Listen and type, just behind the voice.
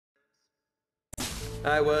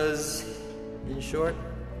I was, in short,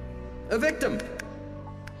 a victim.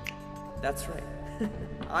 That's right.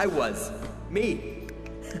 I was. Me.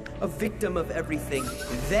 A victim of everything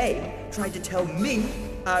they tried to tell me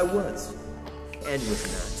I was. And was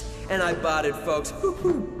not. And I bought it, folks.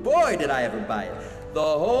 Boy, did I ever buy it. The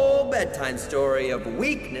whole bedtime story of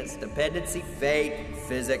weakness, dependency, fate,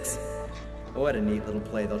 physics. What a neat little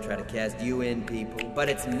play they'll try to cast you in, people. But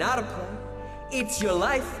it's not a play. It's your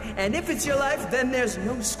life. And if it's your life, then there's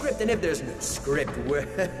no script. And if there's no script,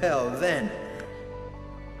 well, then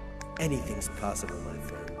anything's possible, my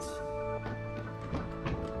friends.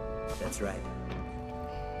 That's right.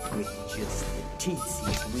 With just the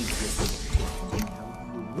teensiest, weakest in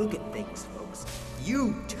how you look at things, folks.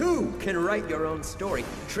 You, too, can write your own story.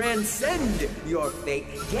 Transcend your fate.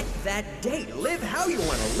 Get that date. Live how you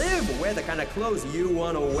want to live. Wear the kind of clothes you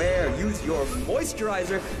want to wear. Use your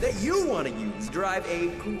moisturizer that you want to use. Drive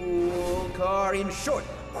a cool car. In short,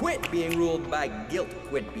 quit being ruled by guilt.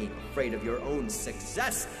 Quit being afraid of your own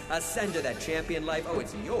success. Ascend to that champion life. Oh,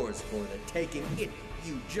 it's yours for the taking.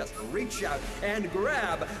 You just reach out and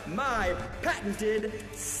grab my patented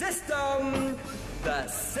system. The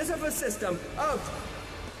Sisyphus system of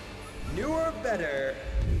newer, better.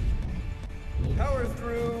 Power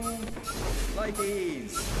through like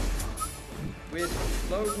ease. With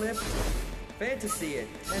load lift, fantasy it,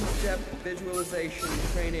 10-step visualization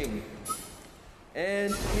training.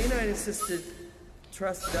 And canine-assisted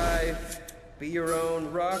trust dive, be your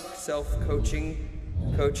own rock,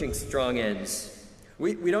 self-coaching, coaching strong ends.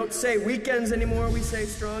 We don't say weekends anymore, we say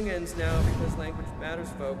strong ends now because language matters,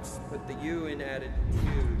 folks. Put the U in attitude.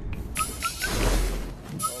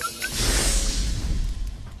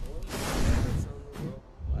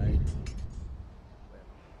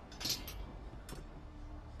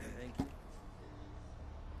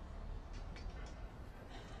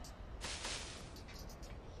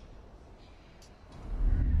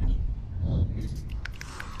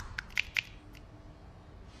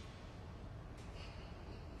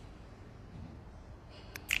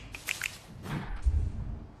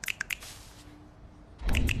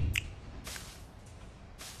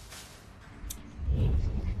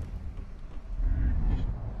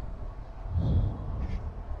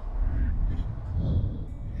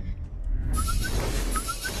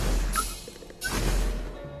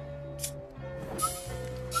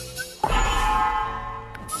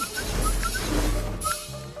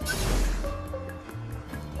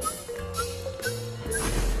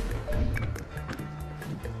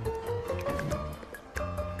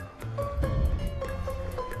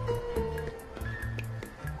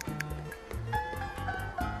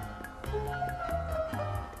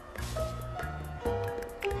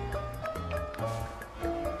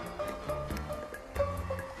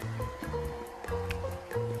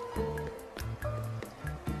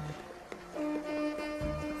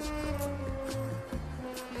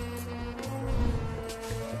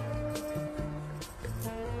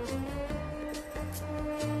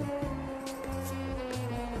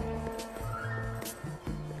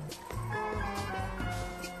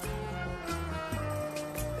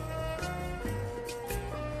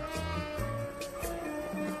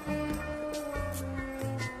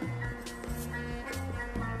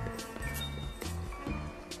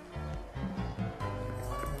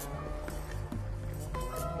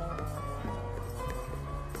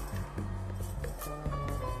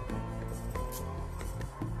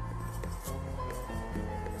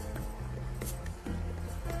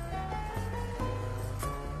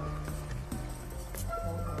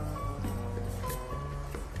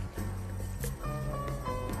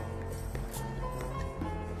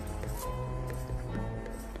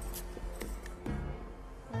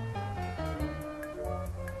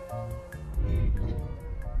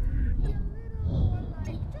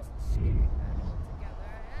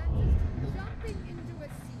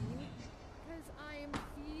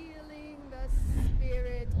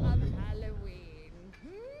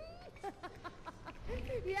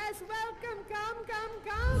 Yes, welcome,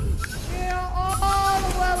 come. You're all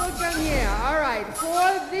welcome here. All right,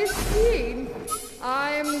 for this scene,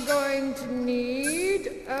 I'm going to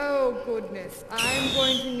need, oh goodness, I'm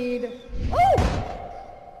going to need, oh,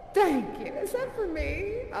 thank you. Is that for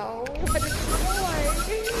me? Oh, what a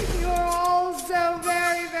joy. You're all so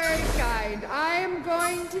very, very kind. I'm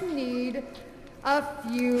going to need a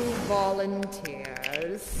few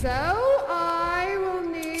volunteers. So I will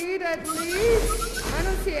need at least, I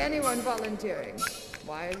don't see anyone volunteering.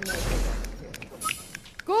 Why isn't nobody volunteering?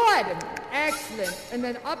 Good, excellent. And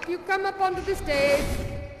then up you come up onto the stage.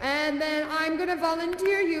 And then I'm going to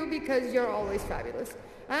volunteer you because you're always fabulous.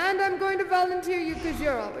 And I'm going to volunteer you because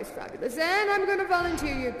you're always fabulous. And I'm going to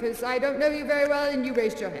volunteer you because I don't know you very well and you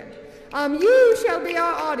raised your hand. You shall be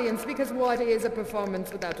our audience because what is a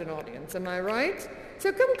performance without an audience? Am I right?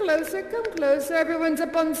 So come closer, come closer. Everyone's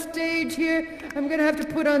up on stage here. I'm going to have to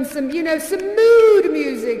put on some, some mood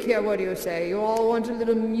music here. What do you say? You all want a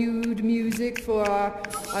little mood music for our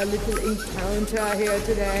little encounter here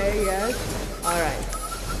today, yes? All right.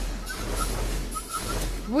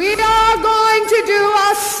 We are going to do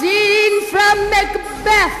a scene from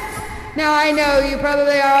Macbeth. Now, I know you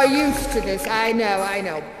probably are used to this. I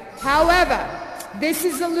know. However, this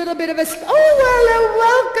is a little bit of a...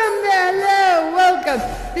 welcome there. Hello, welcome.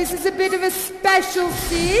 This is a bit of a special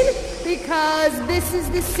scene because this is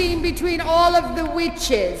the scene between all of the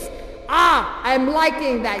witches. I'm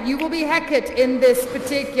liking that. You will be Hecate in this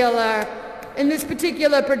particular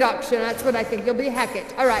production. That's what I think. You'll be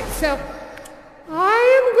Hecate. All right, so... I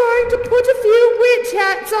am going to put a few witch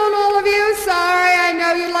hats on all of you. Sorry, I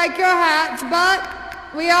know you like your hats, but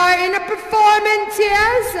we are in a performance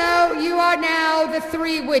here, so you are now the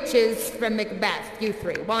 3 witches from Macbeth. You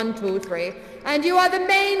 3. 1, 2, 3. And you are the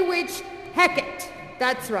main witch, Hecate.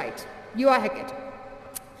 That's right. You are Hecate.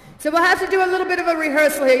 So we'll have to do a little bit of a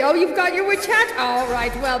rehearsal here. Oh, you've got your witch hat? All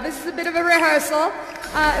right. Well, this is a bit of a rehearsal.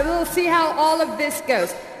 We'll see how all of this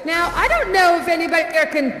goes. Now, I don't know if anybody there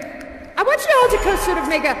can... I want you all to sort of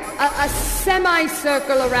make a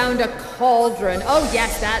semicircle around a cauldron. Oh,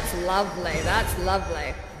 yes, that's lovely. That's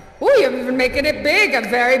lovely. Oh, you're even making it big, a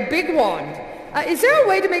very big one. Is there a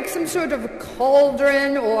way to make some sort of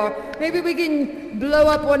cauldron, or maybe we can blow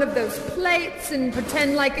up one of those plates and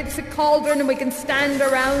pretend like it's a cauldron and we can stand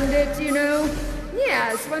around it,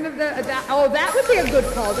 Yes, one of that would be a good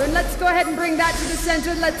cauldron. Let's go ahead and bring that to the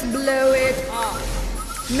center. Let's blow it up.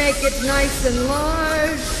 Make it nice and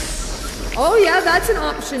large. Oh, yeah, that's an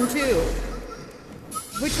option, too.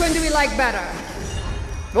 Which one do we like better?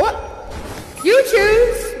 What? You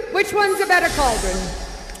choose. Which one's a better cauldron?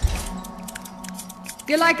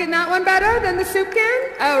 You liking that one better than the soup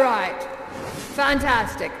can? All right.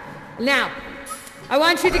 Fantastic. Now, I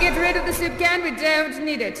want you to get rid of the soup can. We don't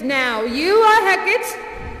need it. Now, you are Hecate.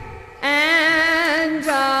 And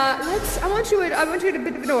I want you in a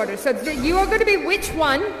bit of an order. So you are going to be which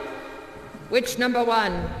one? Which number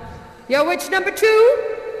 1? You're witch number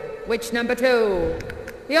 2? Which number 2?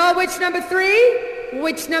 You're witch number 3?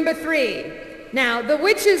 Which number 3? Now, the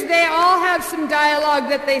witches, they all have some dialogue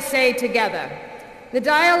that they say together. The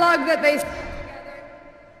dialogue that they say together...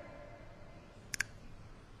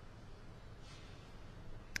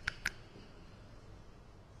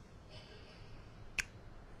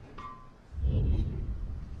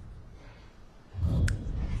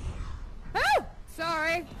 Oh!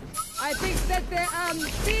 Sorry. I think that the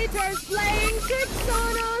theater's playing tricks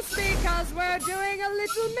on us because we're doing a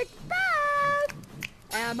little Macbeth.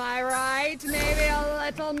 Am I right? Maybe a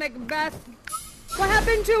little Macbeth. What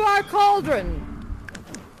happened to our cauldron?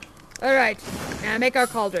 All right, now make our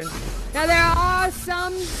cauldron. Now there are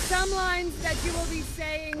some lines that you will be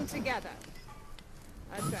saying together.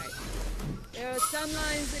 That's right. There are some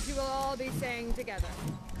lines that you will all be saying together.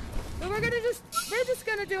 But we're just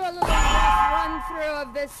gonna do a little run through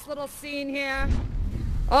of this little scene here.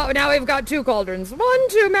 Oh, now we've got 2 cauldrons. One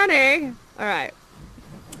too many. All right.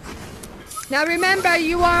 Now remember,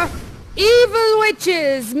 you are evil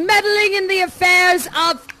witches meddling in the affairs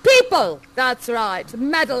of people. That's right,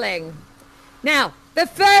 meddling. Now, the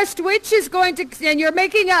first witch is going to, and you're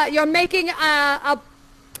making a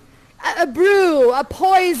brew, a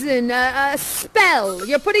poison, a spell.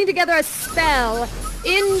 You're putting together a spell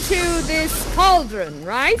into this cauldron,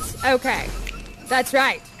 right? Okay, that's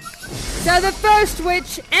right. So the first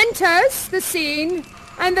witch enters the scene,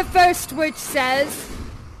 and the first witch says,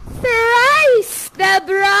 "Thrice the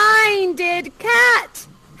blinded cat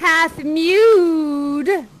hath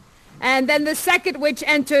mewed." And then the second witch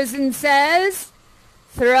enters and says,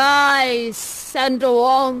 "Thrice and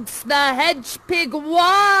once the hedge pig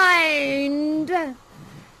whined."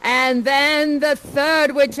 And then the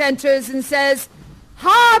third witch enters and says,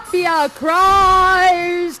 "Harp ya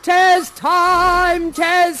cries, 'tis time,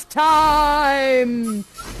 'tis time."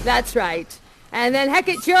 That's right. And then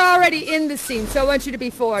Hecate, you're already in the scene, so I want you to be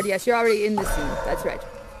forward. Yes, you're already in the scene. That's right.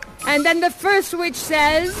 And then the first witch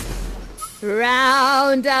says,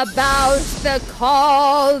 "Round about the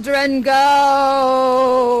cauldron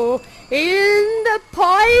go, in the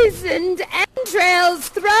poisoned entrails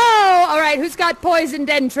throw." All right, who's got poisoned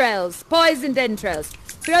entrails? Poisoned entrails.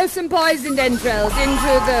 Throw some poisoned entrails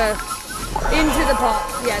into the pot.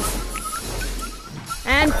 Yes.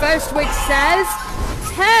 And first witch says,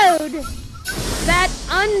 toad that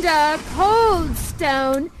under cold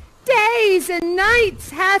stone days and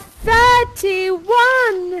nights hath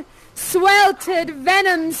 31 sweltered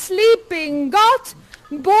venom sleeping got.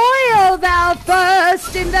 Boil thou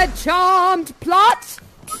first in the charmed plot.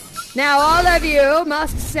 Now all of you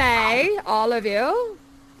must say, all of you,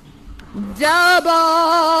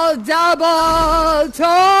 double, double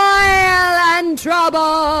toil and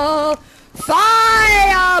trouble,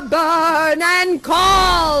 fire burn and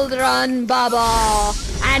cauldron bubble.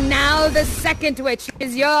 And now the second witch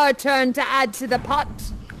is your turn to add to the pot.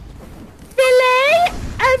 Fillet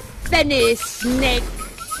a fenny snake.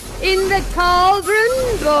 In the cauldron,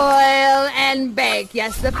 boil and bake.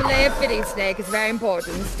 Yes, the fillet of fenny snake is very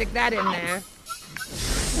important. Stick that in there.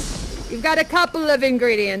 You've got a couple of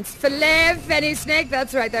ingredients. Fillet of fenny snake,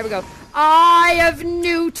 that's right, there we go. Eye of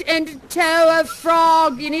newt and toe of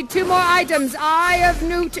frog. You need 2 more items. Eye of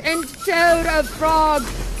newt and toe of frog.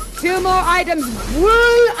 2 more items.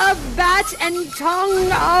 Wool of bat and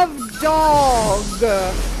tongue of dog.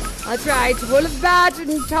 That's right, wool of bat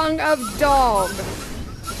and tongue of dog.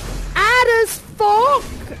 Adder's fork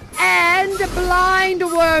and blind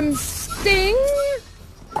worm sting.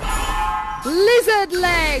 Lizard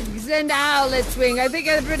legs and owlet's wing. I think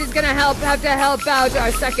everybody's gonna have to help out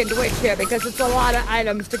our second witch here because it's a lot of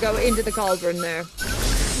items to go into the cauldron there.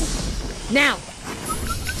 Now,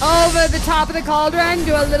 over the top of the cauldron,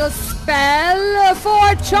 do a little spell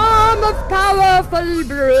for charm of powerful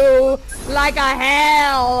brew, like a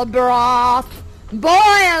hell broth. Boil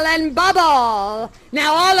and bubble.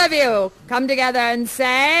 Now all of you, come together and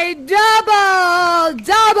say, double,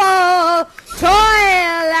 double,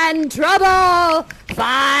 toil and trouble,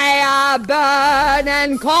 fire burn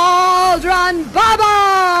and cauldron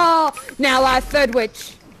bubble. Now our third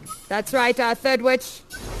witch. That's right, our third witch.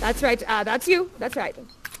 That's right, that's you. That's right.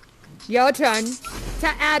 Your turn to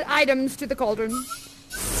add items to the cauldron.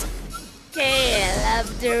 Scale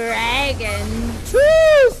of dragon,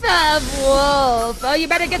 tooth of wolf. Oh, you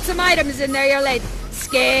better get some items in there, you're late.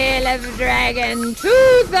 Scale of dragon,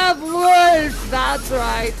 tooth of wolf. That's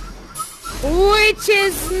right.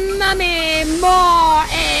 Witch's mummy, more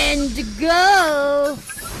and gulf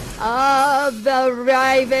of the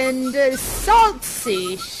ravened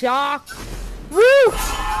salty shark. Root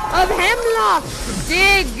of hemlock,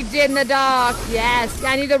 digged in the dark. Yes,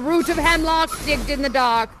 I need a root of hemlock, digged in the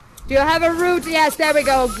dark. Do you have a root? Yes, there we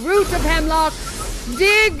go. Root of hemlock,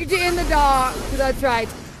 digged in the dark. That's right.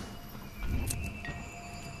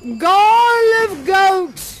 Gall of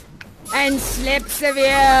goat and slips of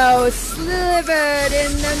you, slivered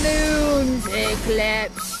in the moon's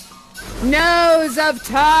eclipse. Nose of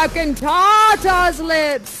Turk and Tartar's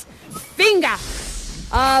lips. Finger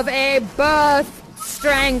of a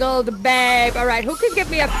birth-strangled babe. All right, who can give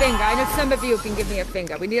me a finger? I know some of you can give me a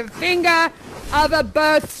finger. We need a finger of a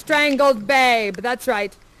birth-strangled babe. That's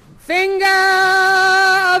right. Finger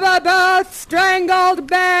of a birth-strangled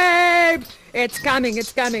babe. It's coming,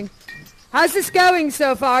 it's coming. How's this going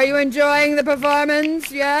so far? Are you enjoying the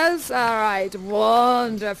performance? Yes? All right,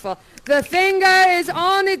 wonderful. The finger is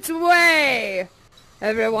on its way.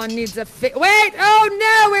 Everyone needs a wait! Oh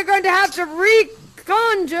no, we're going to have to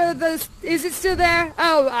reconjure this. Is it still there?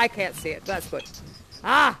 Oh, I can't see it. That's good.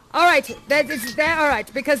 Ah, all right. That is there. All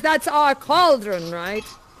right, because that's our cauldron, right?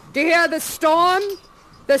 Do you hear the storm?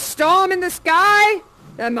 The storm in the sky?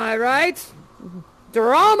 Am I right?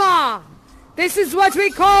 Drama. This is what we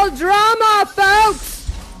call drama, folks.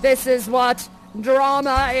 This is what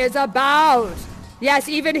drama is about. Yes,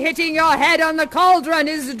 even hitting your head on the cauldron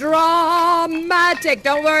is dramatic.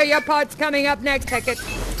 Don't worry, your part's coming up next, Hecate.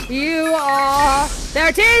 You are... There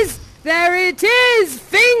it is! There it is!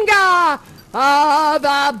 Finger of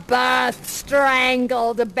a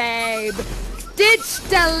birth-strangled babe. Stitch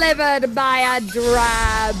delivered by a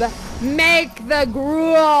drab. Make the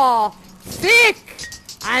gruel thick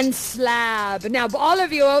and slab. Now, all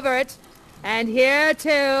of you over it. And here too,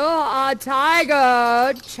 a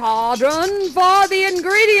tiger children for the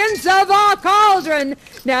ingredients of our cauldron.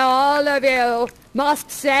 Now all of you must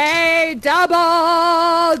say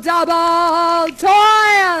double, double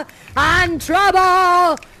toil and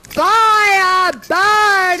trouble, fire,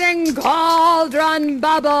 burning cauldron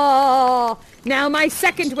bubble. Now my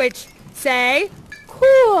second witch, say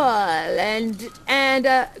cool and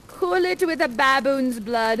cool it with a baboon's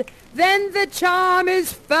blood. Then the charm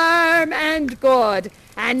is firm and good.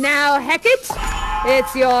 And now, Hecate,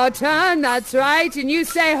 it's your turn, that's right. And you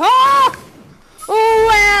say, "Ho!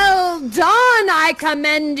 Well done, I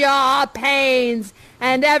commend your pains,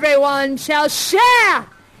 and everyone shall share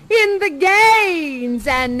in the gains."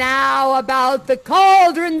 And now about the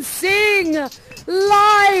cauldron sing,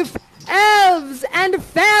 life, elves and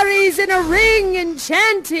fairies in a ring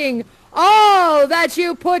enchanting all that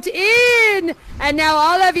you put in. And now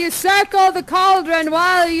all of you circle the cauldron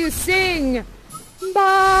while you sing.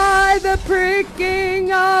 By the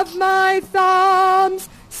pricking of my thumbs,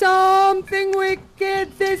 something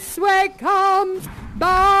wicked this way comes.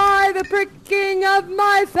 By the pricking of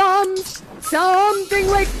my thumbs, something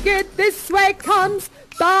wicked this way comes.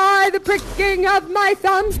 By the pricking of my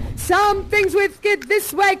thumbs, something's wicked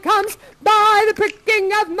this way comes. By the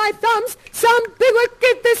pricking of my thumbs, something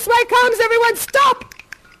wicked this way comes. Everyone stop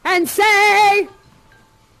and say,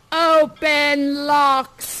 open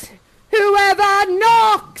locks, whoever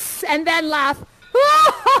knocks, and then laugh.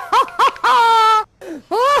 Woo!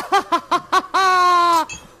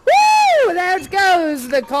 There goes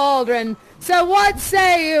the cauldron. So what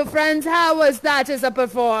say you, friends? How was that as a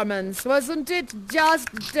performance? Wasn't it just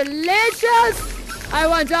delicious? I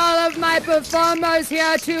want all of my performers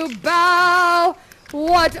here to bow.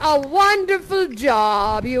 What a wonderful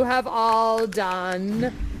job you have all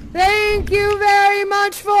done. Thank you very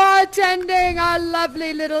much for attending our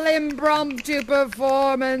lovely little impromptu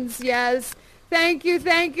performance. Yes, thank you,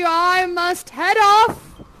 thank you. I must head off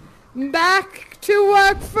back to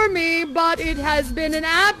work for me, but it has been an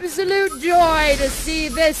absolute joy to see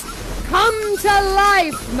this come to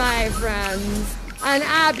life, my friends. An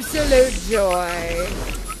absolute joy.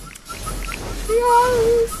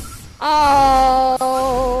 Yes.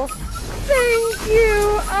 Oh, thank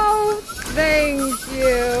you. Oh, thank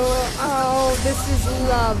you. Oh, this is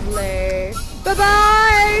lovely.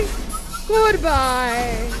 Bye-bye.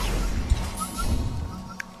 Goodbye.